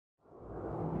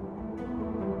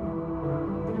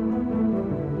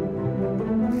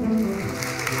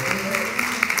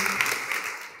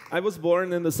was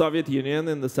born in the Soviet Union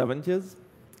in the 70s,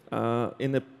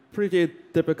 in a pretty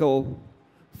typical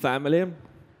family.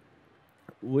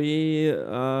 We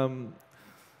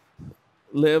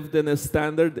lived in a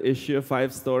standard issue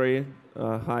 5-story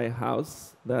high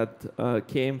house that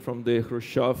came from the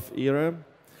Khrushchev era.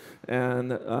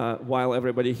 And while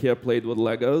everybody here played with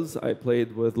Legos, I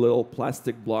played with little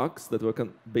plastic blocks that were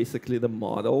basically the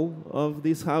model of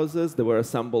these houses. They were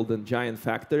assembled in giant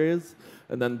factories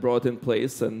and then brought in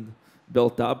place and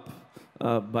built up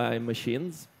by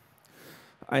machines.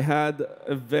 I had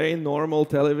a very normal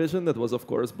television that was, of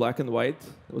course, black and white.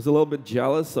 I was a little bit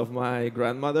jealous of my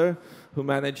grandmother, who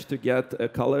managed to get a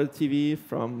color TV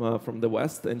from the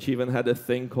West, and she even had a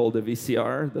thing called a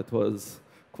VCR that was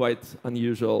quite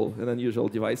unusual, an unusual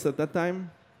device at that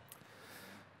time.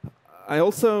 I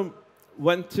also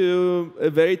went to a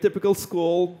very typical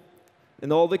school,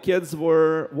 and all the kids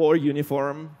wore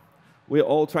uniform. We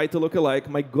all tried to look alike.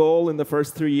 My goal in the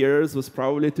first 3 years was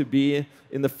probably to be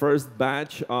in the first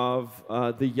batch of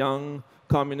the young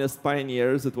communist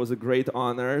pioneers. It was a great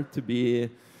honor to be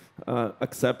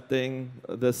accepting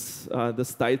this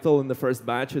title in the first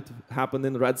batch. It happened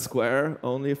in Red Square,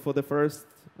 only for the first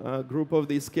group of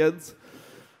these kids.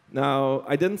 Now,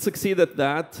 I didn't succeed at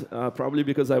that, probably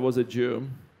because I was a Jew.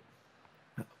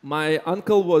 My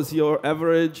uncle was your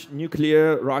average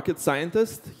nuclear rocket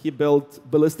scientist. He built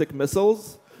ballistic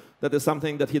missiles. That is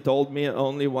something that he told me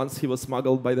only once he was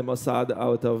smuggled by the Mossad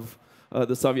out of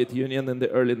the Soviet Union in the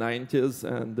early 90s.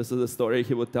 And this is a story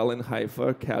he would tell in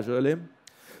Haifa casually.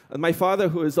 And my father,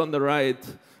 who is on the right,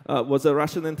 was a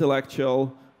Russian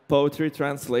intellectual, poetry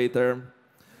translator.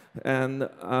 And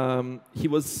he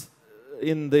was,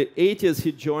 in the 80s,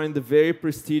 he joined the very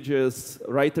prestigious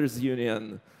Writers'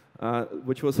 Union,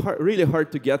 which was really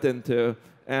hard to get into.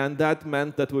 And that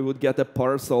meant that we would get a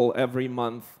parcel every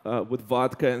month with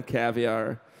vodka and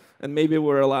caviar. And maybe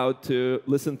we're allowed to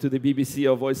listen to the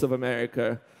BBC or Voice of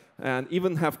America and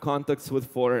even have contacts with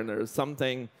foreigners,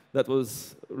 something that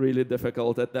was really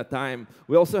difficult at that time.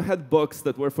 We also had books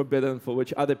that were forbidden, for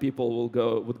which other people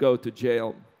would go to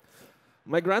jail.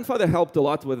 My grandfather helped a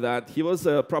lot with that. He was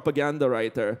a propaganda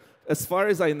writer. As far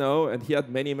as I know, and he had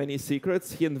many, many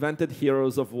secrets, he invented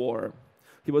heroes of war.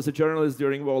 He was a journalist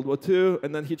during World War II,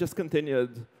 and then he just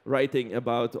continued writing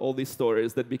about all these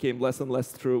stories that became less and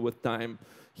less true with time.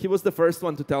 He was the first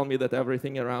one to tell me that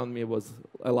everything around me was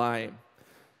a lie.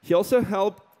 He also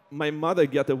helped my mother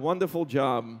get a wonderful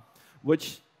job,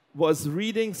 which was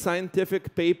reading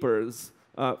scientific papers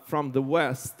from the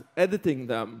West, editing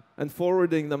them, and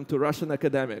forwarding them to Russian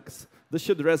academics. This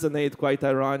should resonate quite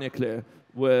ironically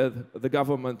with the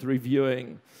government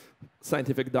reviewing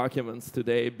scientific documents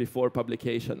today before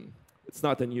publication. It's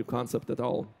not a new concept at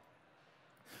all.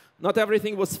 Not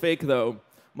everything was fake, though.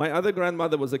 My other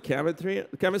grandmother was a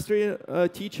chemistry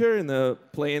teacher in a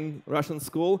plain Russian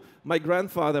school. My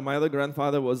other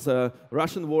grandfather, was a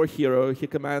Russian war hero. He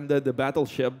commanded a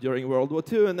battleship during World War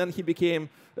II, and then he became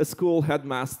a school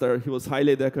headmaster. He was a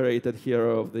highly decorated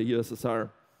hero of the USSR.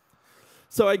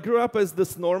 So I grew up as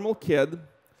this normal kid,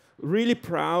 really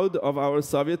proud of our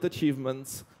Soviet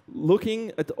achievements,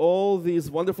 looking at all these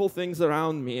wonderful things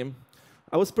around me.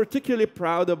 I was particularly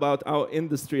proud about our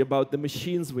industry, about the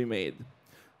machines we made.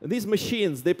 And these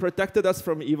machines, they protected us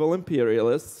from evil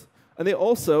imperialists, and they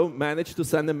also managed to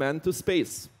send a man to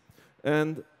space.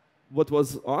 And what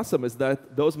was awesome is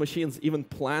that those machines even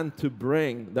planned to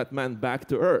bring that man back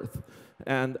to Earth,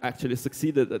 and actually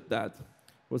succeeded at that.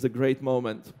 It was a great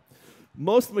moment.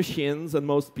 Most machines and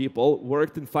most people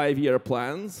worked in 5-year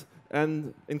plans,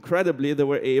 and incredibly, they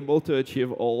were able to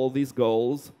achieve all these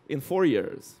goals in 4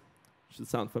 years. Should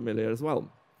sound familiar as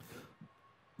well.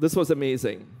 This was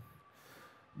amazing.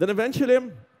 Then eventually,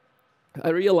 I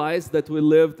realized that we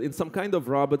lived in some kind of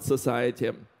robot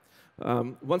society.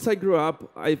 Once I grew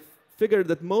up, I figured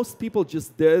that most people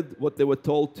just did what they were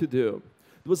told to do.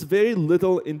 There was very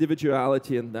little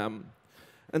individuality in them.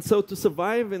 And so to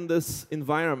survive in this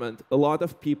environment, a lot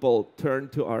of people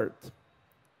turned to art.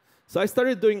 So I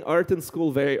started doing art in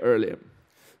school very early.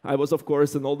 I was, of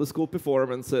course, in all the school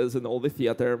performances and all the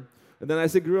theater. And then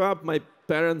as I grew up, my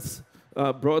parents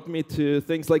brought me to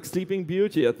things like Sleeping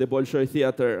Beauty at the Bolshoi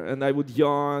Theater, and I would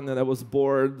yawn, and I was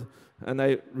bored, and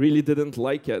I really didn't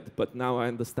like it, but now I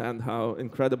understand how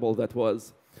incredible that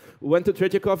was. We went to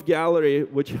Tretьяков Gallery,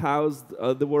 which housed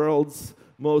the world's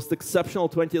most exceptional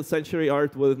 20th century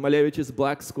art with Malevich's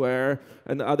Black Square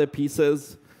and other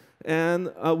pieces. And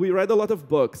we read a lot of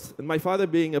books. And my father,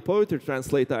 being a poetry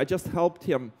translator, I just helped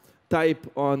him type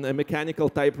on a mechanical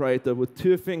typewriter with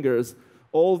 2 fingers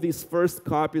all these first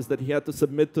copies that he had to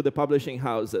submit to the publishing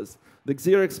houses. The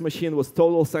Xerox machine was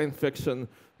total science fiction.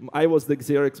 I was the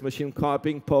Xerox machine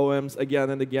copying poems again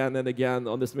and again and again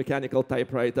on this mechanical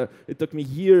typewriter. It took me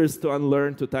years to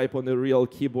unlearn to type on a real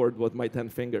keyboard with my 10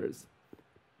 fingers.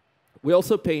 We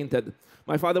also painted.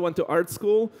 My father went to art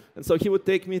school, and so he would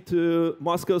take me to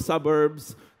Moscow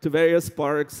suburbs, to various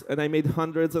parks, and I made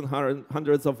hundreds and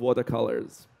hundreds of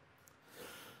watercolors.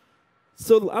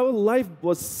 So our life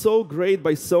was so great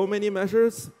by so many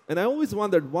measures, and I always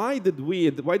wondered, why did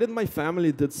my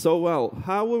family did so well?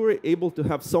 How we were able to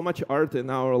have so much art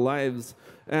in our lives?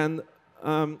 And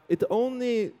I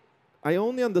only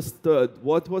understood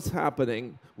what was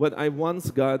happening when I once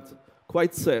got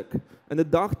quite sick, and the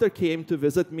doctor came to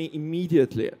visit me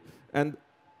immediately and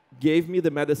gave me the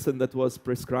medicine that was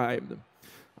prescribed.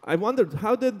 I wondered,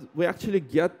 how did we actually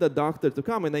get the doctor to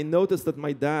come? And I noticed that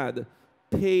my dad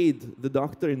paid the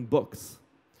doctor in books.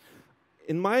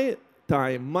 In my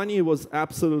time, money was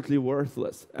absolutely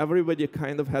worthless. Everybody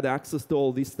kind of had access to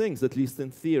all these things, at least in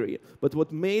theory. But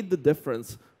what made the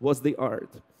difference was the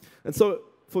art. And so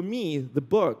for me, the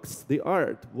books, the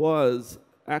art, was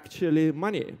actually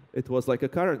money. It was like a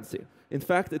currency. In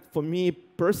fact, for me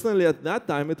personally at that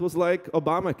time, it was like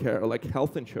Obamacare, like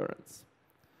health insurance.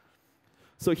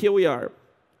 So here we are,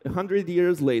 100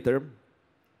 years later,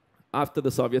 after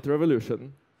the Soviet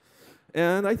Revolution.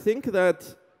 And I think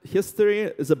that history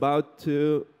is about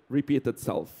to repeat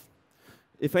itself.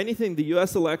 If anything, the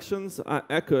US elections are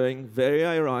echoing, very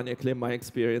ironically, my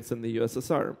experience in the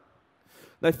USSR.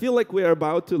 And I feel like we are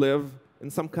about to live in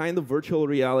some kind of virtual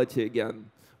reality again,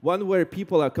 one where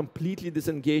people are completely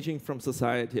disengaging from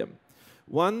society,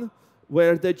 one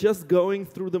where they're just going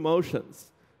through the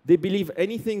motions. They believe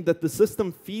anything that the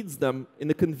system feeds them in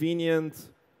a convenient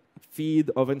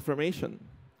feed of information,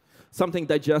 something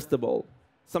digestible,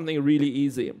 something really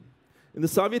easy. In the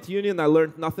Soviet Union, I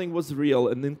learned nothing was real,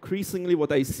 and increasingly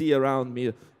what I see around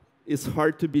me is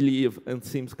hard to believe and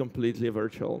seems completely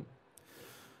virtual.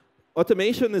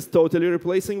 Automation is totally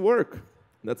replacing work.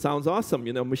 That sounds awesome.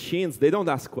 You know, machines, they don't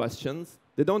ask questions,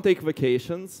 they don't take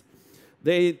vacations,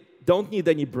 they don't need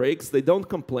any breaks, they don't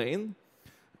complain,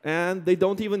 and they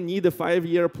don't even need a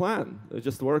 5-year plan. They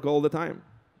just work all the time.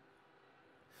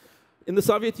 In the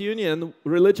Soviet Union,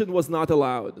 religion was not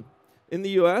allowed. In the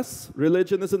US,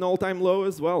 religion is an all-time low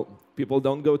as well. People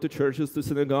don't go to churches, to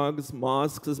synagogues,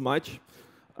 mosques as much.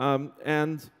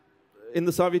 And in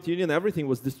the Soviet Union, everything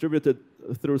was distributed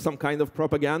through some kind of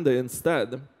propaganda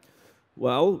instead.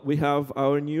 Well, we have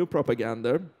our new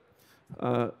propaganda.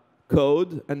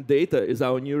 Code and data is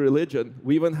our new religion.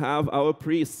 We even have our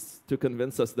priests to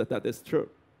convince us that that is true.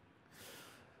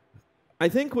 I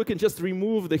think we can just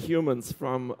remove the humans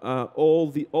from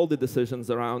all the decisions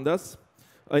around us.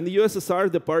 In the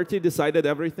USSR, the party decided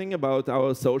everything about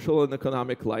our social and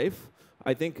economic life.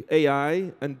 I think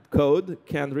AI and code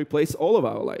can replace all of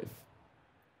our life.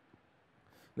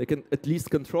 They can at least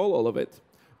control all of it.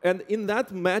 And in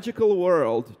that magical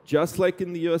world, just like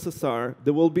in the USSR,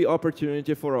 there will be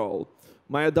opportunity for all.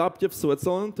 My adoptive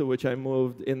Switzerland, to which I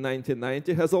moved in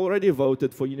 1990, has already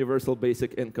voted for universal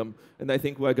basic income, and I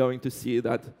think we're going to see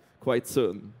that quite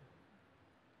soon.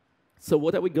 So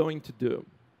what are we going to do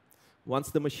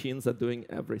once the machines are doing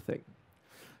everything?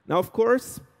 Now, of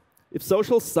course, if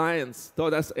social science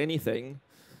taught us anything,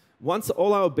 once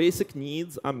all our basic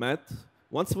needs are met,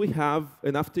 once we have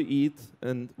enough to eat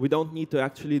and we don't need to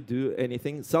actually do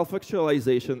anything,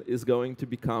 self-actualization is going to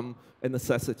become a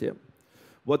necessity.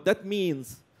 What that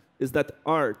means is that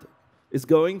art is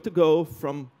going to go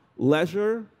from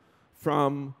leisure,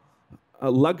 from a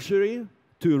luxury,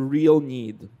 to real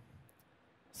need.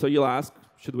 So you'll ask,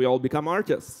 should we all become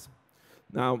artists?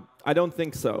 Now, I don't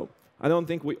think so. I don't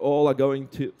think we all are going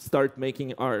to start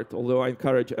making art, although I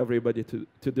encourage everybody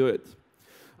to do it.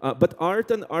 But art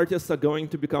and artists are going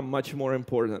to become much more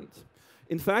important.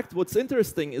 In fact, what's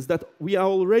interesting is that we are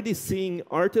already seeing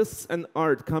artists and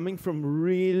art coming from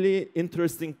really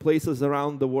interesting places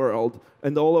around the world,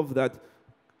 and all of that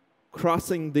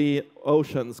crossing the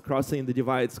oceans, crossing the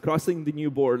divides, crossing the new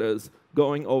borders,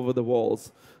 going over the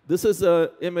walls. This is an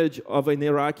image of an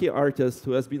Iraqi artist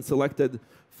who has been selected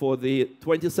for the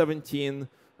 2017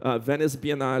 Venice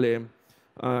Biennale,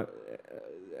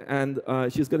 and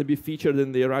she's going to be featured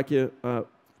in the Iraqi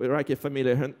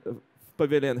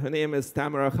pavilion. Her name is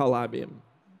Tamara Halabi.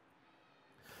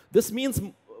 This means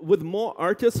with more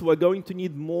artists, we're going to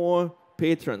need more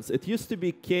patrons. It used to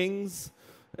be kings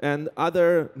and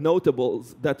other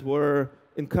notables that were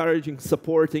encouraging,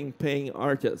 supporting, paying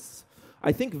artists.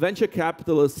 I think venture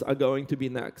capitalists are going to be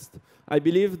next. I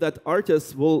believe that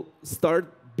artists will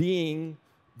start being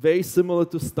very similar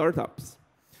to startups.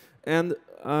 And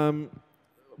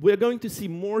we're going to see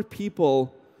more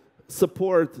people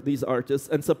support these artists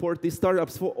and support these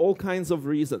startups for all kinds of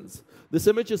reasons. This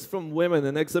image is from Women,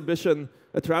 an exhibition,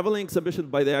 a traveling exhibition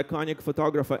by the iconic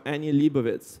photographer Annie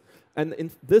Leibovitz.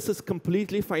 And this is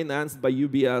completely financed by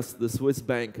UBS, the Swiss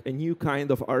bank, a new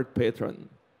kind of art patron.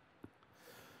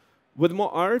 With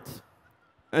more art,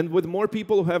 and with more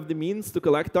people who have the means to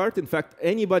collect art, in fact,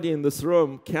 anybody in this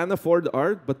room can afford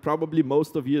art, but probably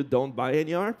most of you don't buy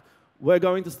any art, we're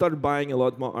going to start buying a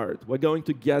lot more art. We're going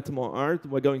to get more art.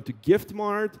 We're going to gift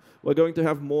more art. We're going to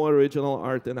have more original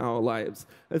art in our lives.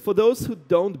 And for those who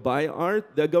don't buy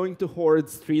art, they're going to hoard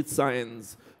street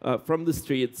signs from the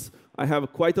streets. I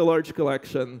have quite a large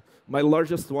collection. My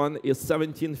largest one is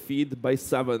 17 feet by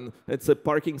 7. It's a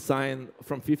parking sign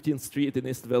from 15th Street in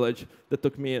East Village that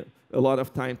took me a lot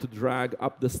of time to drag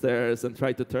up the stairs and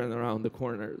try to turn around the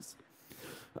corners.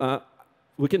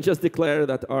 We can just declare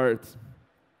that art.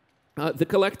 The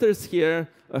collectors here,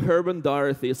 Herb and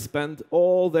Dorothy, spent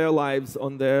all their lives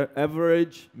on their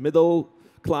average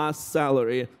middle-class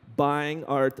salary buying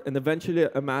art and eventually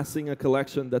amassing a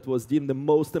collection that was deemed the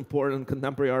most important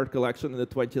contemporary art collection in the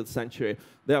 20th century.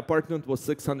 Their apartment was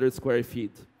 600 square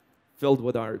feet, filled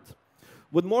with art.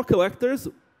 With more collectors,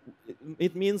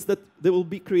 it means that there will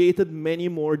be created many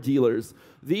more dealers.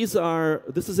 This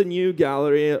is a new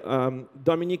gallery.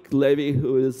 Dominique Levy,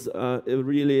 who is a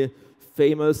really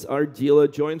famous art dealer,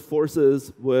 joined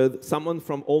forces with someone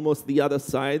from almost the other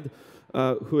side,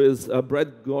 who is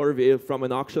Brett Gorvey from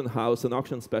an auction house, an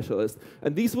auction specialist.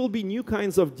 And these will be new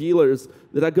kinds of dealers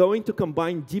that are going to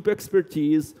combine deep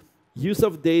expertise, use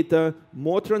of data,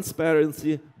 more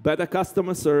transparency, better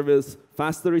customer service,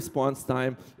 faster response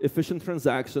time, efficient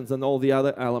transactions, and all the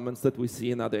other elements that we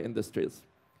see in other industries.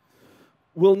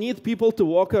 We'll need people to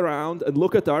walk around and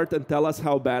look at art and tell us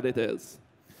how bad it is.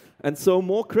 And so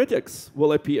more critics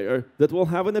will appear that will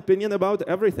have an opinion about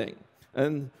everything.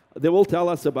 And they will tell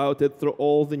us about it through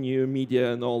all the new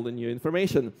media and all the new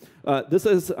information. This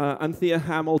is Anthea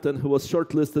Hamilton, who was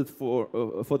shortlisted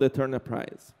for the Turner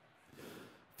Prize.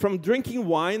 From drinking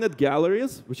wine at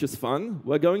galleries, which is fun,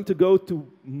 we're going to go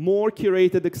to more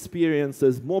curated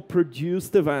experiences, more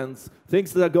produced events,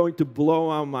 things that are going to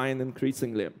blow our mind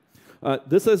increasingly.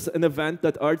 This is an event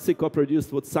that Artsy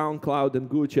co-produced with SoundCloud and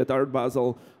Gucci at Art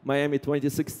Basel, Miami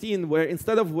 2016, where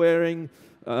instead of wearing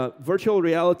virtual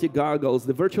reality goggles,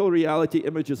 the virtual reality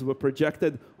images were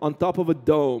projected on top of a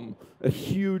dome, a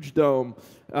huge dome.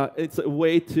 It's a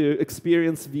way to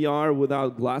experience VR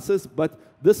without glasses, but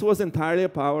this was entirely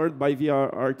powered by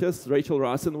VR artists. Rachel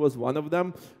Rossen was one of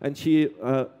them, and she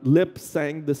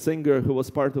lip-sang the singer who was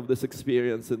part of this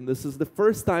experience. And this is the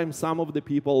first time some of the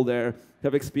people there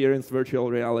have experienced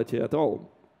virtual reality at all.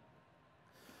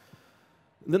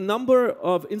 The number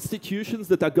of institutions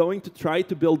that are going to try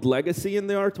to build legacy in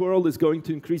the art world is going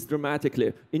to increase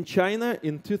dramatically. In China,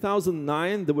 in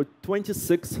 2009, there were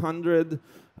 2,600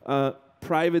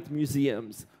 private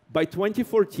museums. By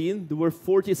 2014, there were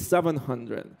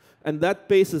 4,700. And that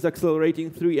pace is accelerating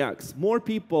 3x. More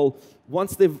people,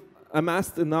 once they've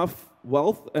amassed enough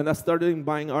wealth and are starting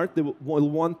buying art, they will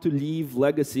want to leave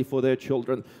legacy for their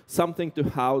children, something to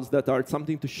house that art,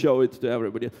 something to show it to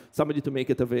everybody, somebody to make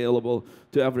it available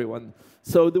to everyone.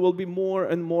 So there will be more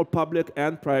and more public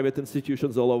and private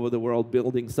institutions all over the world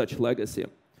building such legacy.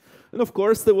 And of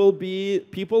course, there will be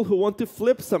people who want to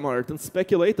flip some art and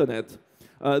speculate on it.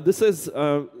 This is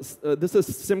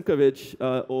Simkovich,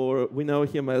 or we know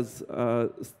him as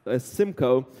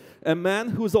Simco, a man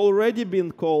who's already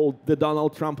been called the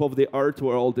Donald Trump of the art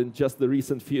world in just the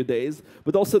recent few days,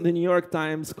 but also the New York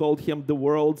Times called him the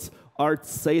world's art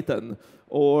Satan,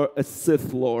 or a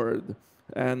Sith Lord.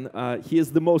 And he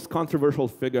is the most controversial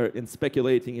figure in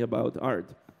speculating about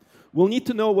art. We'll need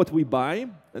to know what we buy,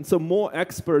 and so more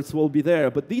experts will be there.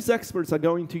 But these experts are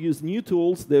going to use new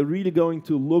tools. They're really going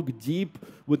to look deep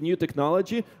with new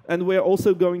technology. And we're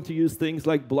also going to use things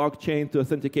like blockchain to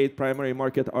authenticate primary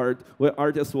market art, where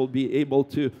artists will be able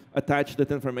to attach that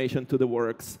information to the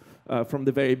works from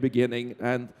the very beginning,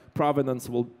 and provenance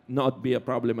will not be a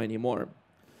problem anymore.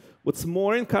 What's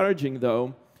more encouraging,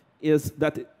 though, is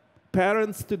that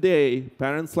parents today,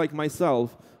 parents like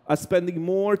myself, are spending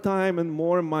more time and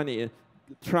more money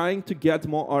trying to get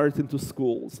more art into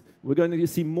schools. We're going to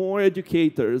see more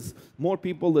educators, more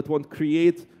people that want to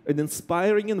create an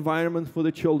inspiring environment for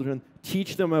the children,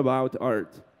 teach them about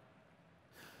art.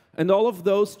 And all of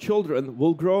those children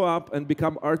will grow up and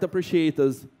become art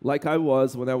appreciators like I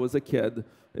was when I was a kid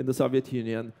in the Soviet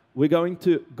Union. We're going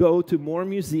to go to more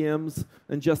museums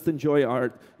and just enjoy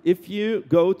art. If you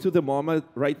go to the MoMA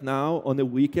right now on a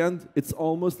weekend, it's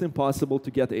almost impossible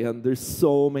to get in. There's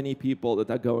so many people that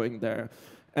are going there.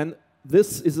 And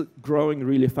this is growing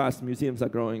really fast. Museums are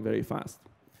growing very fast.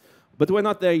 But we're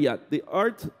not there yet. The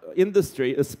art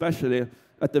industry, especially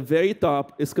at the very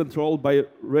top, is controlled by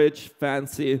rich,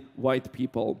 fancy, white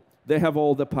people. They have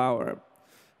all the power.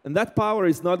 And that power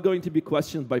is not going to be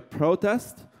questioned by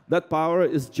protest. That power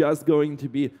is just going to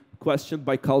be questioned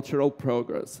by cultural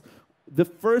progress. The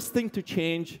first thing to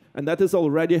change, and that is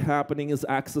already happening, is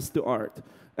access to art.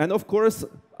 And of course,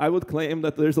 I would claim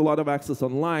that there's a lot of access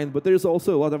online, but there's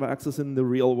also a lot of access in the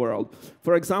real world.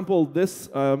 For example, this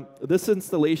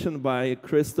installation by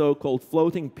Cristo called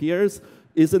Floating Piers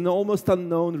is an almost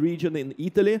unknown region in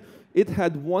Italy. It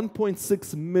had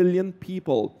 1.6 million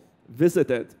people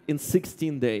visit it in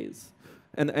 16 days.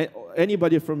 And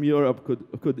anybody from Europe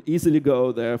could easily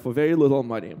go there for very little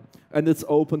money. And it's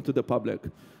open to the public.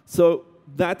 So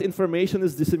that information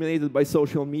is disseminated by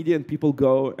social media, and people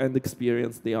go and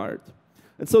experience the art.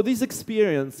 And so this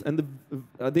experience and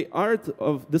the art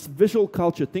of this visual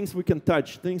culture, things we can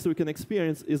touch, things we can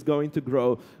experience, is going to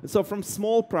grow. And so from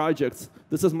small projects,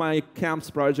 this is my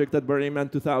camps project at Burning Man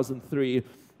 2003,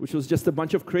 which was just a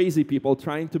bunch of crazy people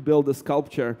trying to build a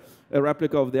sculpture, a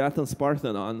replica of the Athens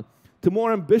Parthenon, to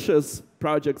more ambitious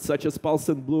projects such as Pulse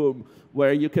and Bloom,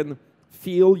 where you can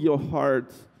feel your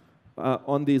heart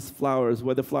on these flowers,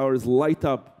 where the flowers light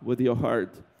up with your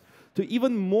heart, to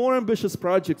even more ambitious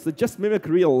projects that just mimic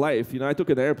real life. You know, I took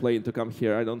an airplane to come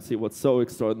here. I don't see what's so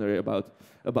extraordinary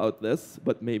about this,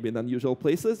 but maybe in unusual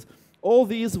places. All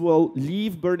these will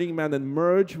leave Burning Man and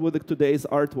merge with today's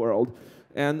art world,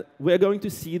 and we're going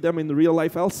to see them in real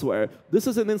life elsewhere. This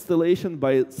is an installation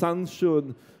by San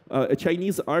Shun, a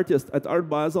Chinese artist at Art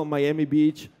Basel, Miami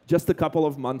Beach, just a couple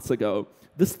of months ago.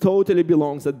 This totally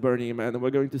belongs at Burning Man, and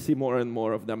we're going to see more and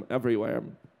more of them everywhere.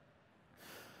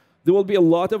 There will be a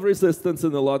lot of resistance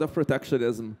and a lot of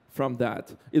protectionism from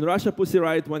that. In Russia, Pussy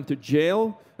Riot went to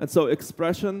jail, and so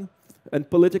expression and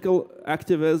political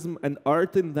activism and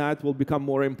art in that will become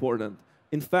more important.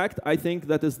 In fact, I think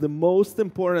that is the most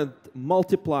important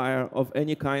multiplier of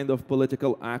any kind of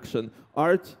political action.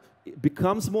 Art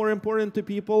becomes more important to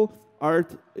people.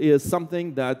 Art is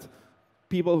something that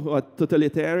people who are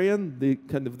totalitarian, the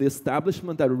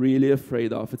establishment, are really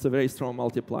afraid of. It's a very strong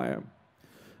multiplier.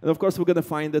 And of course, we're going to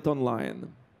find it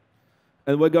online.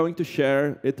 And we're going to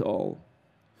share it all.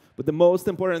 But the most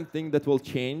important thing that will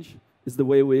change is the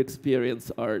way we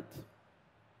experience art.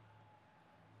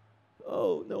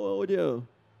 Oh, no audio.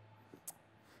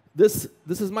 This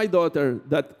is my daughter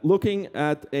that looking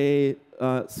at a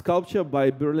sculpture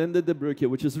by Berlinda de Brücke,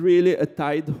 which is really a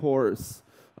tied horse,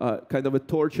 kind of a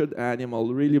tortured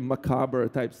animal, really macabre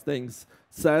types things,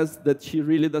 says that she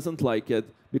really doesn't like it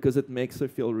because it makes her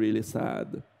feel really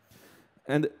sad.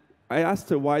 And I asked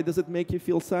her, why does it make you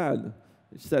feel sad?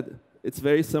 She said, it's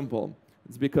very simple.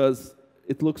 It's because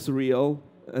it looks real,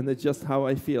 and it's just how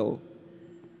I feel.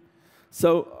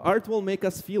 So art will make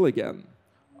us feel again.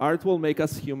 Art will make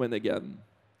us human again.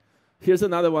 Here's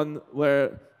another one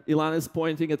where Ilana is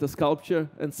pointing at a sculpture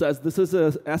and says, this is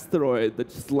an asteroid that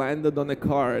just landed on a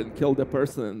car and killed a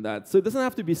person in that. So it doesn't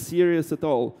have to be serious at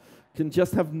all. It can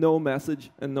just have no message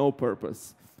and no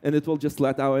purpose. And it will just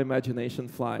let our imagination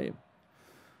fly.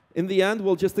 In the end,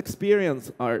 we'll just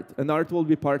experience art, and art will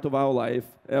be part of our life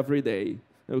every day.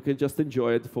 And we can just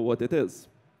enjoy it for what it is.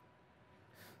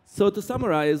 So to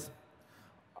summarize,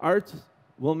 art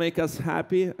will make us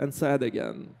happy and sad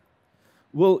again.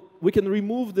 We can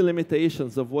remove the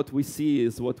limitations of what we see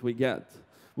is what we get.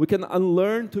 We can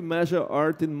unlearn to measure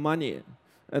art in money,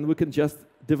 and we can just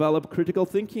develop critical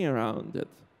thinking around it.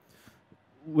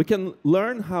 We can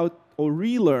learn how, or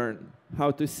relearn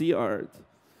how to see art.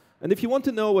 And if you want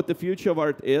to know what the future of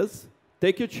art is,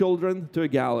 take your children to a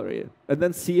gallery and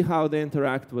then see how they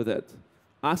interact with it.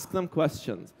 Ask them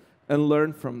questions and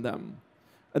learn from them.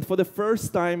 And for the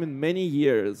first time in many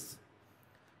years,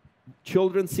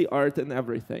 children see art in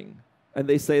everything, and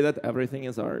they say that everything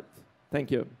is art.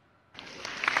 Thank you.